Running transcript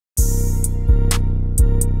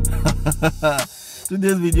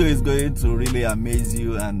Today's video is going to really amaze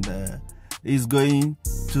you, and it's going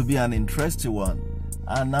to be an interesting one,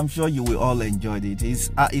 and I'm sure you will all enjoy it.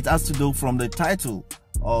 It has to do from the title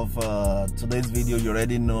of today's video. You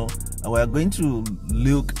already know we're going to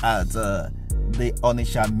look at the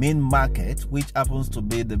Onitsha main market, which happens to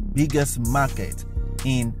be the biggest market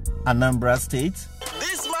in Anambra State.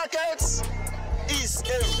 This market is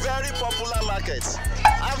a very popular market.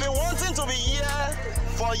 I've been wanting to be here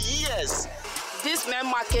for years. This main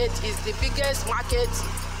market is the biggest market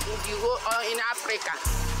in Africa.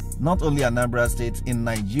 Not only Anambra State, in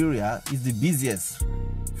Nigeria is the busiest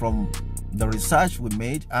from the research we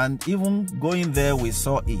made, and even going there we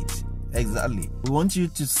saw it exactly. We want you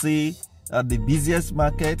to see the busiest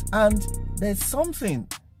market, and there's something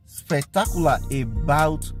spectacular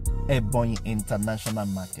about Ebonyi International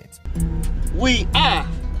Market. We are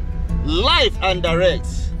live and direct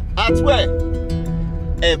at where?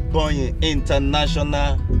 Ebonyi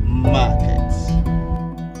International Market.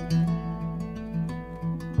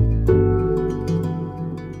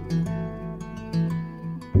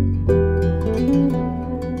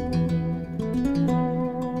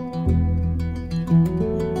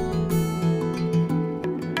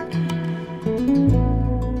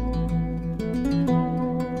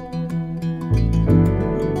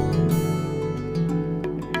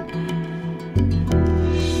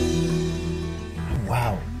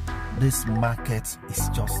 This market is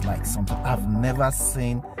just like something I've never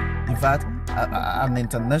seen. In fact, an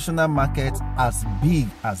international market as big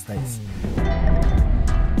as this.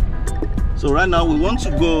 So right now we want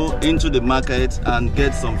to go into the market and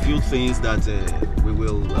get some few things that we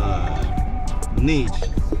will need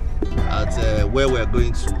at where we are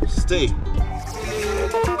going to stay.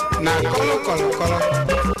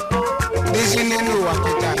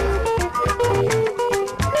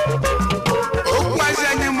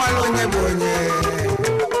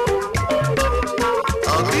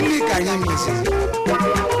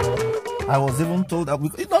 I was even told that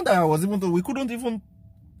we couldn't even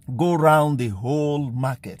go around the whole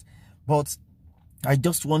market, but I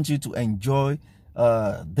just want you to enjoy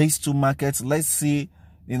these two markets. Let's see,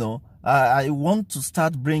 I want to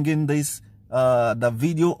start bringing this the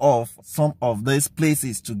video of some of these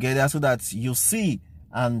places together so that you see,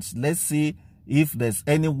 and let's see if there's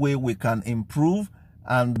any way we can improve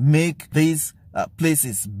and make these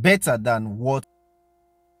places better than what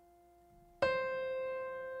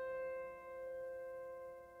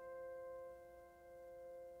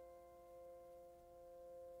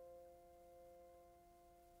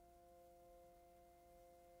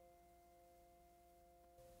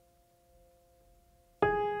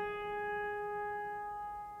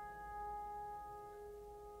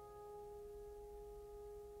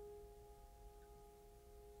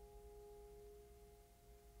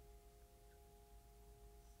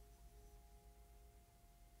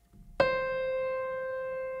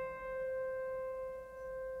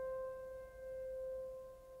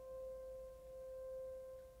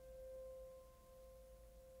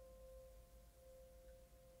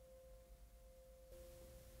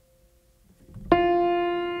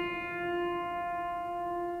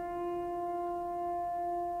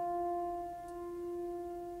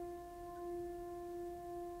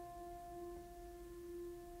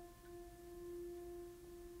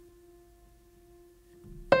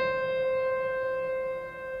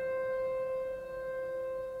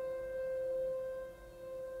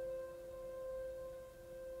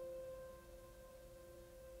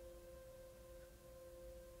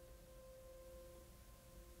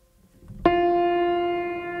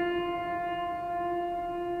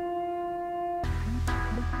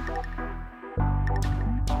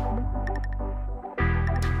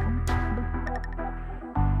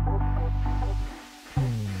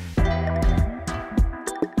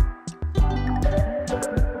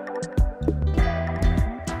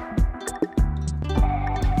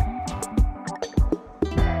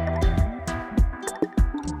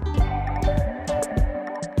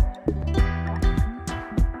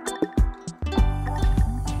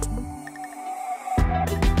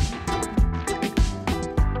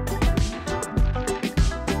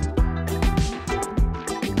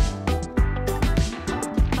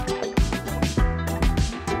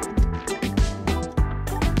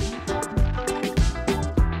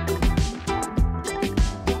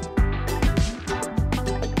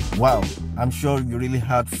wow, I'm sure you really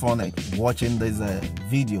had fun watching this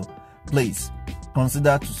video. Please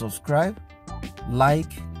consider to subscribe,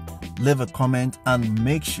 like, leave a comment, and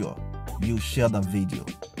make sure you share the video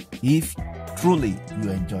if truly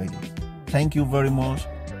you enjoyed it. Thank you very much,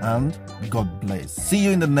 and God bless. See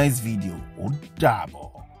you in the next video.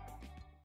 Odabo.